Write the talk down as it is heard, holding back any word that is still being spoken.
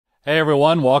Hey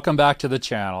everyone, welcome back to the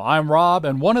channel. I'm Rob,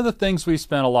 and one of the things we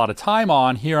spent a lot of time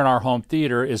on here in our home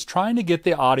theater is trying to get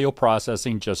the audio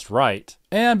processing just right.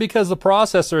 And because the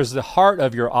processor is the heart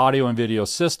of your audio and video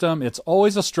system, it's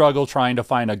always a struggle trying to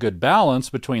find a good balance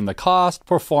between the cost,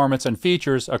 performance, and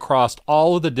features across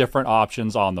all of the different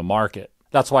options on the market.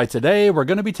 That's why today we're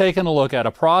going to be taking a look at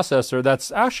a processor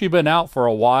that's actually been out for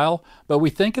a while, but we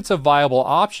think it's a viable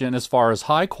option as far as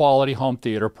high quality home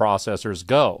theater processors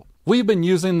go. We've been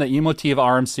using the EMOTIVA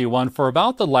RMC-1 for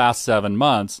about the last 7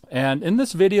 months, and in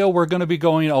this video we're going to be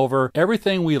going over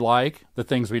everything we like, the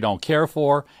things we don't care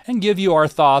for, and give you our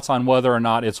thoughts on whether or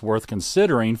not it's worth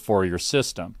considering for your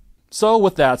system. So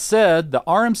with that said, the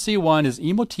RMC-1 is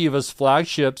EMOTIVA's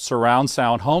flagship surround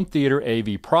sound home theater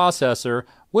AV processor,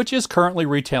 which is currently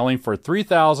retailing for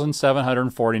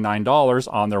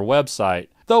 $3,749 on their website,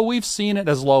 though we've seen it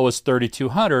as low as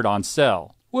 $3,200 on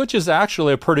sale, which is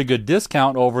actually a pretty good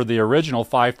discount over the original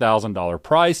 $5,000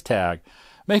 price tag,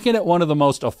 making it one of the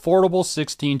most affordable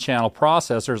 16-channel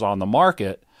processors on the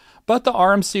market. But the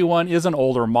RMC-1 is an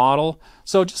older model,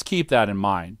 so just keep that in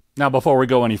mind. Now before we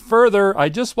go any further, I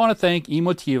just want to thank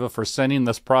EMOTIVA for sending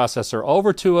this processor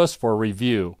over to us for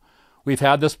review. We've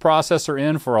had this processor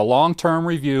in for a long-term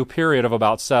review period of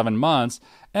about 7 months,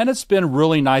 and it's been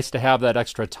really nice to have that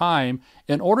extra time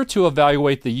in order to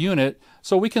evaluate the unit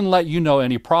so we can let you know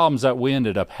any problems that we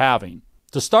ended up having.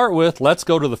 To start with, let's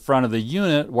go to the front of the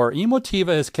unit where EMOTIVA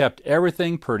has kept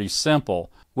everything pretty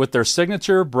simple, with their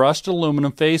signature brushed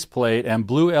aluminum faceplate and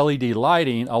blue LED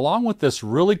lighting, along with this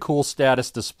really cool status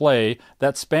display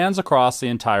that spans across the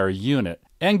entire unit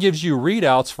and gives you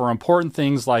readouts for important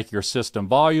things like your system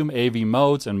volume, AV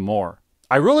modes, and more.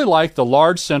 I really like the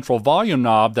large central volume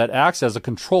knob that acts as a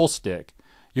control stick.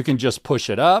 You can just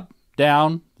push it up,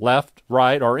 down, left,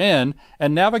 right, or in,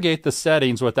 and navigate the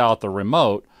settings without the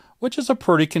remote, which is a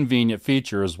pretty convenient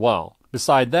feature as well.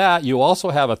 Beside that, you also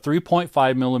have a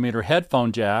 3.5mm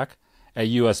headphone jack,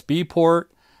 a USB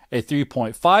port, a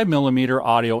 3.5mm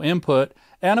audio input,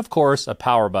 and of course a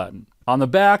power button. On the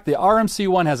back, the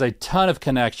RMC-1 has a ton of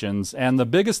connections, and the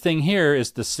biggest thing here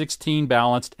is the 16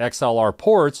 balanced XLR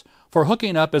ports for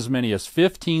hooking up as many as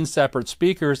 15 separate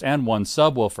speakers and 1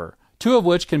 subwoofer, 2 of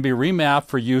which can be remapped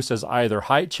for use as either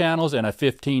height channels in a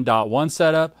 15.1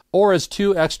 setup or as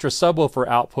 2 extra subwoofer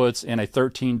outputs in a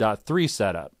 13.3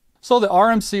 setup. So the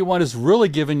RMC-1 is really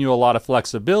giving you a lot of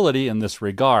flexibility in this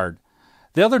regard.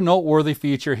 The other noteworthy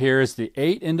feature here is the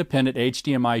 8 independent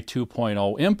HDMI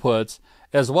 2.0 inputs,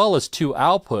 as well as 2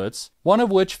 outputs, one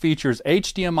of which features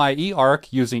HDMI eARC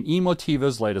using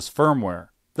EMOTIVA's latest firmware.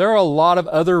 There are a lot of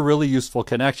other really useful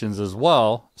connections as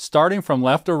well. Starting from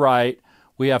left to right,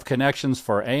 we have connections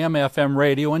for AM/FM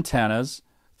radio antennas,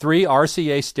 3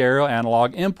 RCA stereo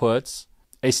analog inputs,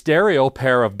 a stereo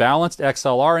pair of balanced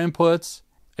XLR inputs,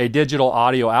 a digital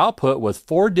audio output with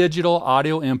 4 digital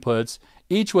audio inputs,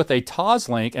 each with a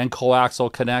TOS-Link and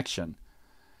coaxial connection,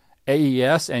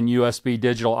 AES and USB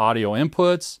digital audio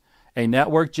inputs, a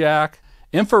network jack,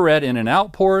 infrared in and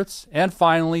out ports, and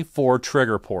finally 4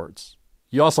 trigger ports.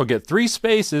 You also get 3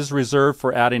 spaces reserved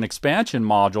for adding expansion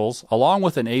modules, along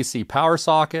with an AC power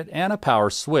socket and a power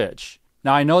switch.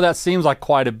 Now I know that seems like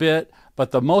quite a bit,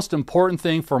 but the most important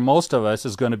thing for most of us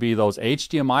is going to be those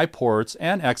HDMI ports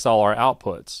and XLR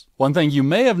outputs. One thing you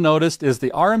may have noticed is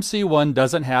the RMC-1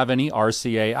 doesn't have any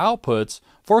RCA outputs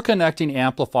for connecting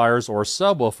amplifiers or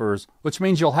subwoofers, which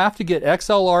means you'll have to get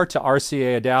XLR to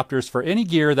RCA adapters for any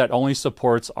gear that only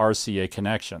supports RCA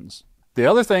connections. The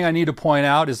other thing I need to point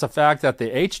out is the fact that the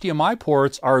HDMI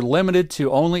ports are limited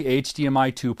to only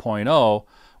HDMI 2.0,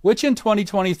 which in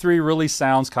 2023 really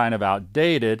sounds kind of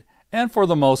outdated, and for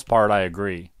the most part I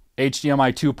agree.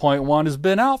 HDMI 2.1 has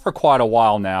been out for quite a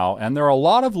while now, and there are a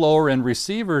lot of lower end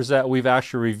receivers that we've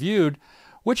actually reviewed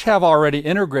which have already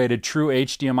integrated true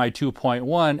HDMI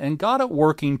 2.1 and got it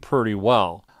working pretty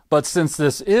well. But since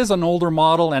this is an older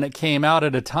model and it came out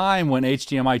at a time when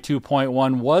HDMI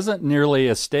 2.1 wasn't nearly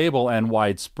as stable and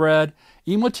widespread,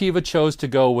 EMOTIVA chose to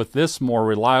go with this more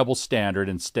reliable standard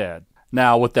instead.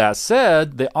 Now with that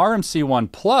said, the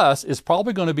RMC-1 Plus is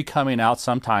probably going to be coming out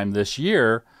sometime this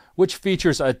year, which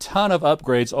features a ton of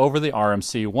upgrades over the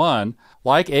RMC-1,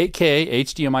 like 8K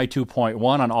HDMI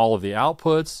 2.1 on all of the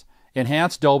outputs,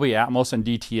 enhanced Dolby ATMOS and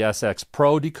DTS X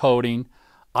Pro decoding,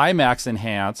 IMAX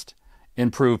enhanced,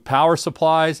 improved power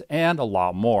supplies, and a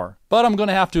lot more. But I'm going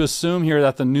to have to assume here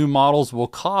that the new models will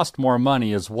cost more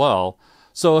money as well.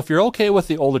 So if you're okay with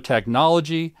the older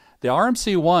technology, the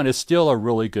RMC-1 is still a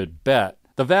really good bet.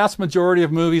 The vast majority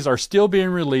of movies are still being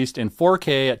released in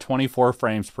 4K at 24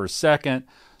 frames per second,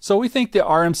 so we think the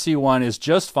RMC-1 is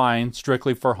just fine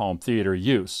strictly for home theater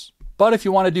use. But if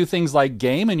you want to do things like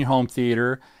game in your home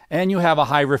theater and you have a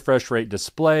high refresh rate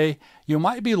display, you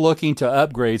might be looking to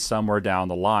upgrade somewhere down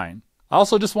the line. I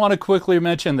also just want to quickly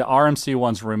mention the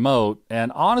RMC-1's remote,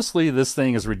 and honestly this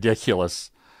thing is ridiculous.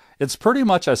 It's pretty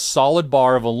much a solid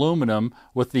bar of aluminum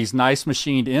with these nice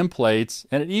machined end plates,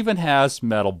 and it even has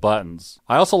metal buttons.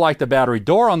 I also like the battery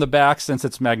door on the back since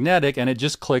it's magnetic and it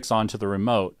just clicks onto the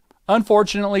remote.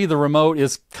 Unfortunately, the remote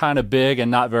is kind of big and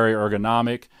not very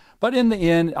ergonomic, but in the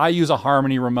end, I use a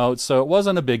Harmony remote, so it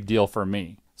wasn't a big deal for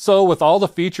me. So with all the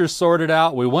features sorted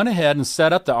out, we went ahead and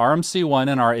set up the RMC-1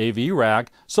 in our AV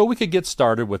rack so we could get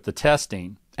started with the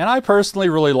testing. And I personally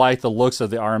really like the looks of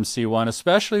the RMC-1,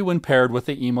 especially when paired with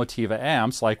the EMOTIVA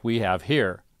amps like we have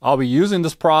here. I'll be using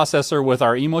this processor with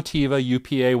our EMOTIVA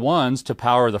UPA-1s to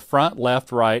power the front,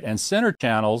 left, right, and center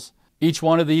channels. Each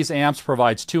one of these amps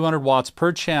provides 200 watts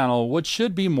per channel, which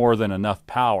should be more than enough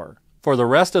power. For the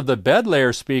rest of the bed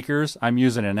layer speakers, I'm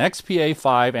using an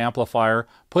XPA5 amplifier,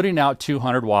 putting out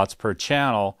 200 watts per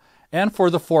channel. And for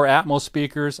the 4 Atmos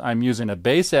speakers, I'm using a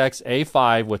BassX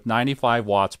A5 with 95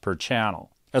 watts per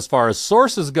channel. As far as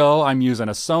sources go, I'm using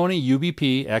a Sony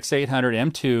UBP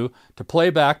X800M2 to play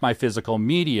back my physical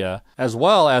media, as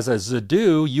well as a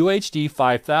Zedu UHD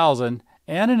 5000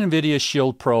 and an NVIDIA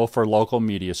Shield Pro for local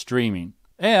media streaming.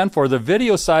 And for the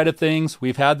video side of things,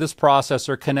 we've had this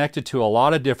processor connected to a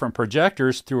lot of different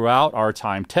projectors throughout our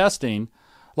time testing,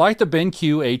 like the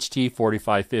BenQ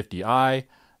HT4550i,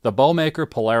 the Bowmaker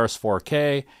Polaris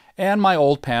 4K, and my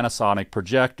old Panasonic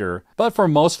projector, but for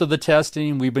most of the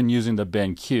testing, we've been using the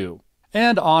BenQ.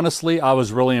 And honestly, I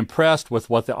was really impressed with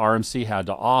what the RMC had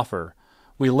to offer.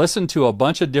 We listened to a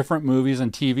bunch of different movies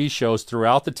and TV shows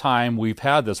throughout the time we've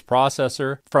had this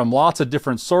processor, from lots of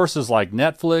different sources like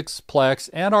Netflix, Plex,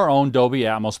 and our own Dolby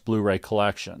ATMOS Blu-ray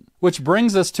collection. Which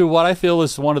brings us to what I feel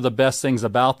is one of the best things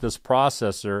about this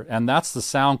processor, and that's the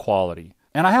sound quality.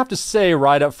 And I have to say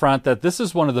right up front that this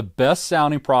is one of the best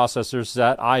sounding processors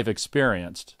that I've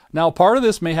experienced. Now, part of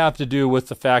this may have to do with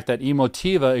the fact that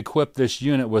EMOTIVA equipped this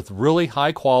unit with really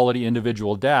high quality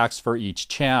individual DACs for each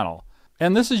channel.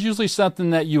 And this is usually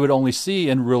something that you would only see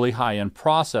in really high-end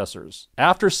processors.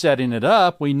 After setting it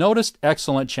up, we noticed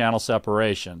excellent channel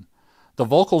separation. The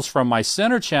vocals from my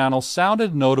center channel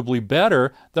sounded notably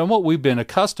better than what we've been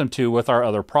accustomed to with our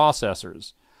other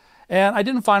processors. And I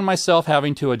didn't find myself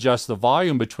having to adjust the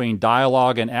volume between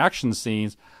dialogue and action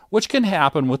scenes, which can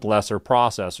happen with lesser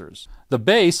processors. The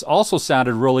bass also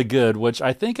sounded really good, which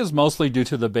I think is mostly due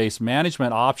to the bass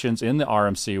management options in the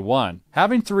RMC-1.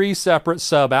 Having 3 separate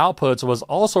sub outputs was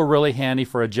also really handy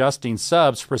for adjusting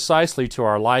subs precisely to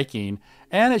our liking,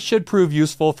 and it should prove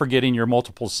useful for getting your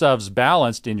multiple subs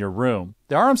balanced in your room.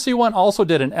 The RMC-1 also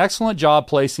did an excellent job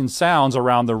placing sounds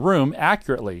around the room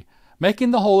accurately,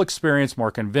 making the whole experience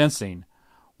more convincing.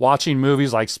 Watching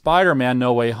movies like Spider-Man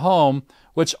No Way Home,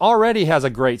 which already has a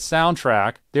great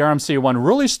soundtrack, the RMC-1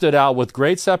 really stood out with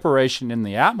great separation in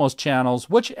the Atmos channels,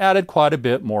 which added quite a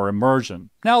bit more immersion.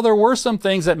 Now, there were some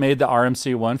things that made the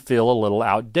RMC-1 feel a little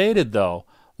outdated though,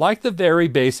 like the very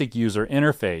basic user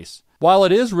interface. While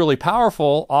it is really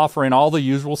powerful, offering all the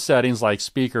usual settings like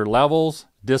speaker levels,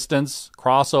 distance,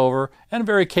 crossover, and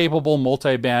very capable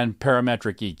multi-band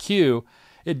parametric EQ,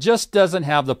 it just doesn't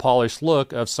have the polished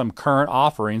look of some current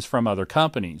offerings from other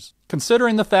companies.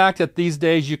 Considering the fact that these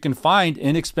days you can find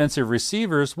inexpensive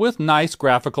receivers with nice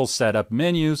graphical setup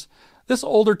menus, this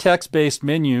older text-based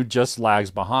menu just lags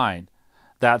behind.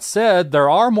 That said, there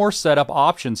are more setup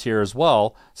options here as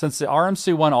well, since the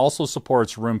RMC-1 also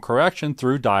supports room correction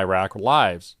through Dirac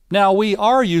Lives. Now, we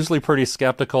are usually pretty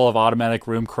skeptical of automatic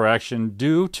room correction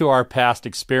due to our past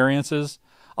experiences.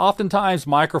 Oftentimes,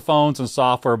 microphones and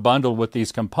software bundled with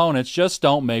these components just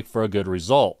don't make for a good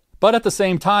result. But at the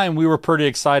same time, we were pretty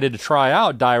excited to try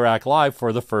out Dirac Live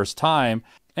for the first time,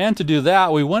 and to do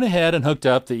that, we went ahead and hooked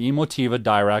up the EMOTIVA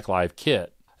Dirac Live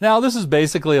kit. Now, this is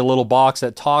basically a little box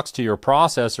that talks to your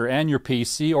processor and your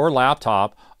PC or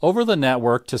laptop over the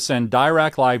network to send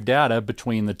Dirac Live data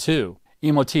between the two.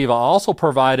 EMOTIVA also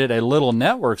provided a little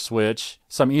network switch,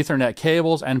 some Ethernet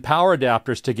cables, and power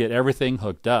adapters to get everything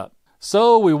hooked up.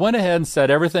 So we went ahead and set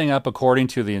everything up according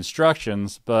to the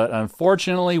instructions, but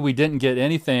unfortunately we didn't get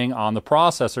anything on the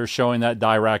processor showing that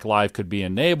Dirac Live could be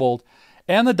enabled,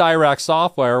 and the Dirac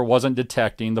software wasn't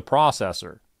detecting the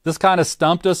processor. This kind of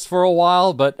stumped us for a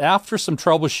while, but after some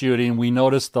troubleshooting, we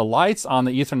noticed the lights on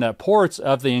the Ethernet ports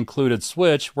of the included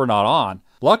switch were not on.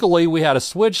 Luckily, we had a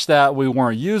switch that we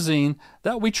weren't using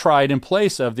that we tried in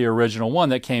place of the original one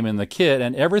that came in the kit,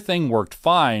 and everything worked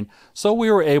fine, so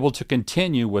we were able to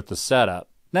continue with the setup.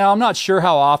 Now, I'm not sure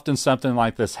how often something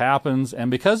like this happens, and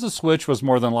because the switch was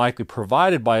more than likely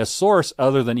provided by a source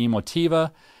other than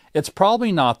EMOTIVA, it's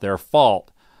probably not their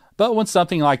fault. But when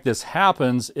something like this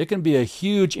happens, it can be a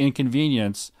huge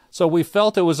inconvenience, so we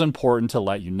felt it was important to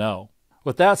let you know.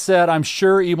 With that said, I'm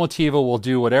sure EMOTIVA will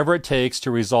do whatever it takes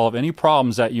to resolve any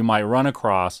problems that you might run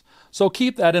across, so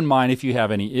keep that in mind if you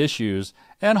have any issues,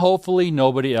 and hopefully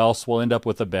nobody else will end up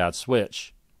with a bad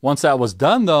switch. Once that was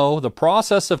done though, the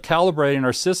process of calibrating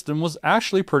our system was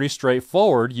actually pretty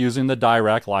straightforward using the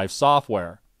Dirac Live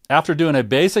software. After doing a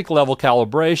basic level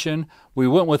calibration, we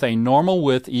went with a normal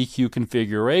width EQ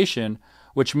configuration,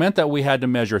 which meant that we had to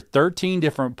measure 13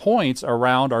 different points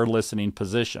around our listening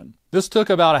position. This took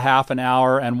about a half an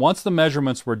hour, and once the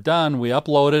measurements were done, we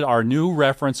uploaded our new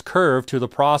reference curve to the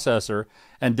processor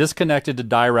and disconnected the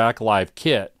Dirac Live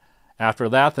kit. After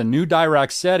that, the new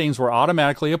Dirac settings were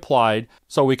automatically applied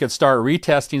so we could start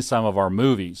retesting some of our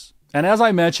movies. And as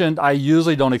I mentioned, I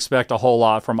usually don't expect a whole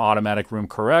lot from automatic room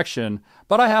correction,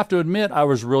 but I have to admit I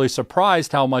was really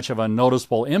surprised how much of a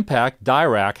noticeable impact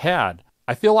Dirac had.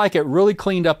 I feel like it really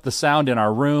cleaned up the sound in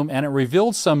our room, and it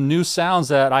revealed some new sounds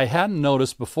that I hadn't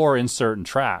noticed before in certain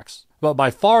tracks. But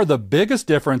by far the biggest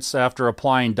difference after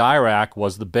applying Dirac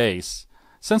was the bass.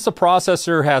 Since the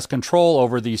processor has control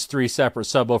over these 3 separate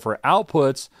subwoofer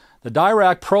outputs, the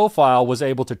Dirac profile was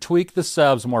able to tweak the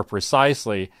subs more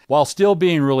precisely, while still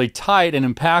being really tight and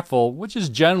impactful, which is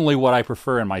generally what I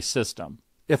prefer in my system.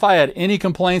 If I had any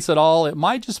complaints at all, it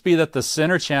might just be that the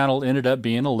center channel ended up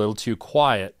being a little too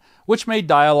quiet, which made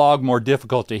dialogue more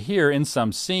difficult to hear in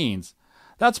some scenes.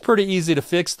 That's pretty easy to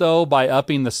fix though by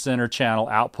upping the center channel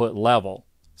output level.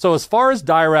 So as far as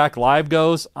Dirac Live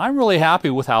goes, I'm really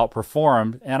happy with how it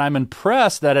performed, and I'm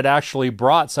impressed that it actually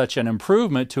brought such an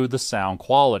improvement to the sound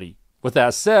quality. With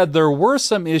that said, there were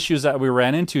some issues that we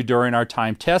ran into during our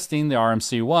time testing the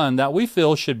RMC-1 that we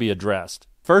feel should be addressed.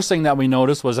 First thing that we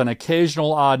noticed was an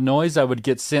occasional odd noise that would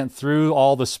get sent through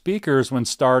all the speakers when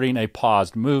starting a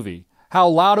paused movie. How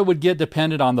loud it would get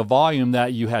depended on the volume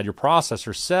that you had your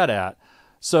processor set at.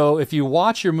 So if you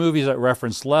watch your movies at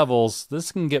reference levels,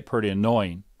 this can get pretty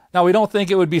annoying. Now, we don't think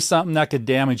it would be something that could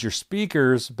damage your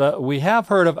speakers, but we have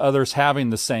heard of others having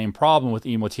the same problem with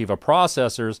EMOTIVA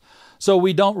processors, so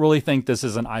we don't really think this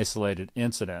is an isolated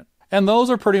incident. And those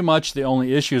are pretty much the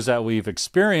only issues that we've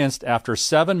experienced after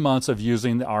 7 months of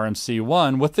using the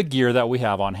RMC-1 with the gear that we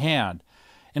have on hand.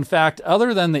 In fact,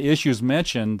 other than the issues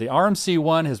mentioned, the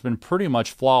RMC-1 has been pretty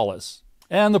much flawless.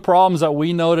 And the problems that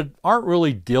we noted aren't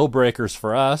really deal breakers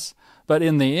for us, but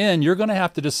in the end, you're going to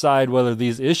have to decide whether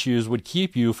these issues would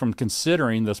keep you from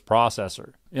considering this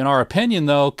processor. In our opinion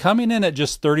though, coming in at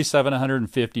just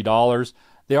 $3,750,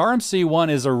 the RMC-1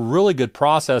 is a really good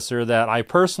processor that I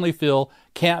personally feel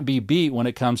can't be beat when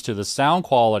it comes to the sound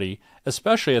quality,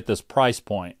 especially at this price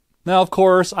point. Now, of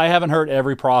course, I haven't heard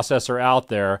every processor out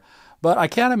there, but I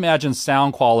can't imagine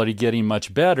sound quality getting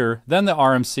much better than the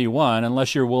RMC-1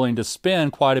 unless you're willing to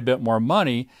spend quite a bit more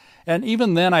money, and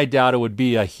even then I doubt it would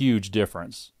be a huge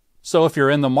difference. So if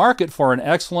you're in the market for an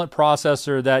excellent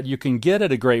processor that you can get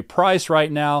at a great price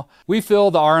right now, we feel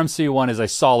the RMC-1 is a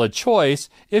solid choice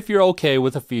if you're okay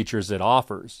with the features it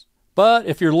offers. But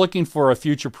if you're looking for a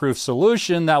future-proof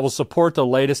solution that will support the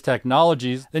latest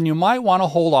technologies, then you might want to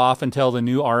hold off until the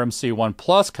new RMC-1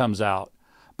 Plus comes out.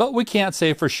 But we can't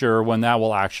say for sure when that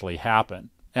will actually happen.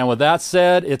 And with that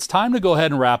said, it's time to go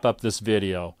ahead and wrap up this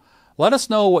video. Let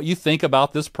us know what you think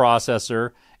about this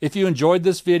processor. If you enjoyed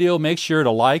this video, make sure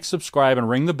to like, subscribe, and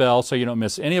ring the bell so you don't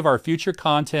miss any of our future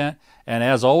content. And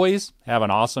as always, have an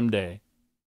awesome day.